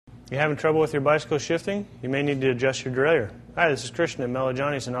You having trouble with your bicycle shifting? You may need to adjust your derailleur. Hi, this is Christian at Mellow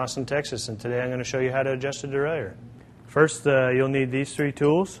Johnny's in Austin, Texas, and today I'm going to show you how to adjust a derailleur. First, you'll need these three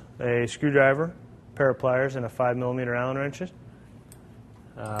tools: a screwdriver, a pair of pliers, and a 5mm Allen wrenches.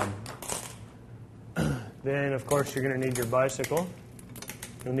 Then, of course, you're going to need your bicycle.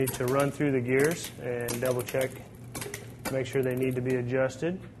 You'll need to run through the gears and double check, make sure they need to be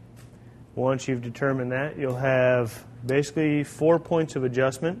adjusted. Once you've determined that, you'll have basically 4 points of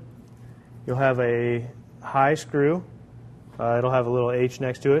adjustment. You'll have a high screw. It'll have a little H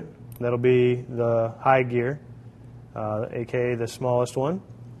next to it. That'll be the high gear, aka the smallest one.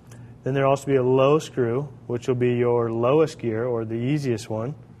 Then there'll also be a low screw, which will be your lowest gear, or the easiest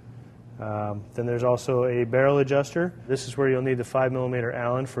one. Then there's also a barrel adjuster. This is where you'll need the 5mm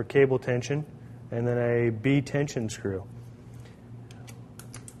Allen for cable tension, and then a B tension screw.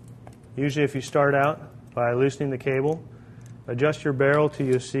 Usually if you start out by loosening the cable, adjust your barrel till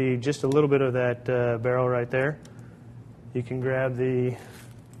you see just a little bit of that barrel right there. You can grab the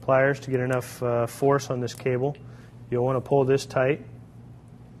pliers to get enough force on this cable. You'll want to pull this tight.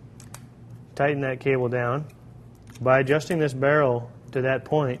 Tighten that cable down. By adjusting this barrel to that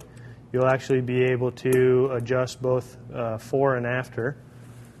point, you'll actually be able to adjust both fore and after.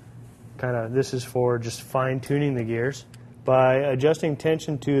 This is for just fine-tuning the gears. By adjusting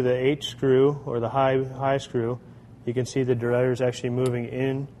tension to the H screw, or the high screw, you can see the derailleur is actually moving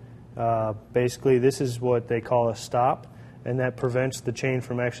in. Basically, this is what they call a stop, and that prevents the chain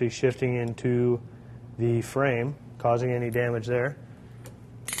from actually shifting into the frame, causing any damage there.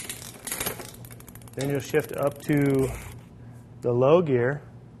 Then you'll shift up to the low gear,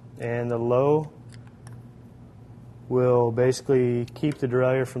 and the low will basically keep the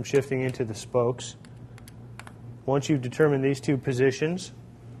derailleur from shifting into the spokes. Once you've determined these two positions,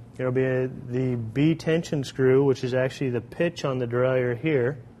 there will be the B tension screw, which is actually the pitch on the derailleur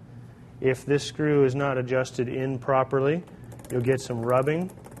here. If this screw is not adjusted in properly, you'll get some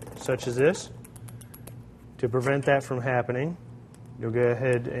rubbing, such as this. To prevent that from happening, you'll go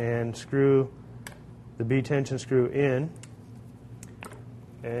ahead and screw the B tension screw in.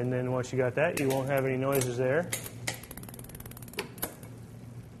 And then once you got that, you won't have any noises there.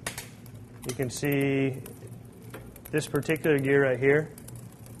 You can see this particular gear right here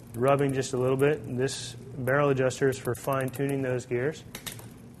rubbing just a little bit. This barrel adjuster is for fine-tuning those gears.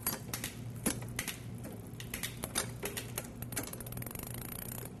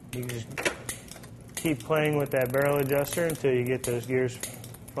 You can just keep playing with that barrel adjuster until you get those gears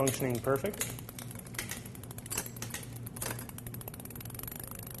functioning perfect.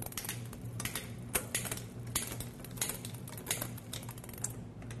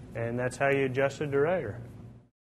 And that's how you adjust a derailleur.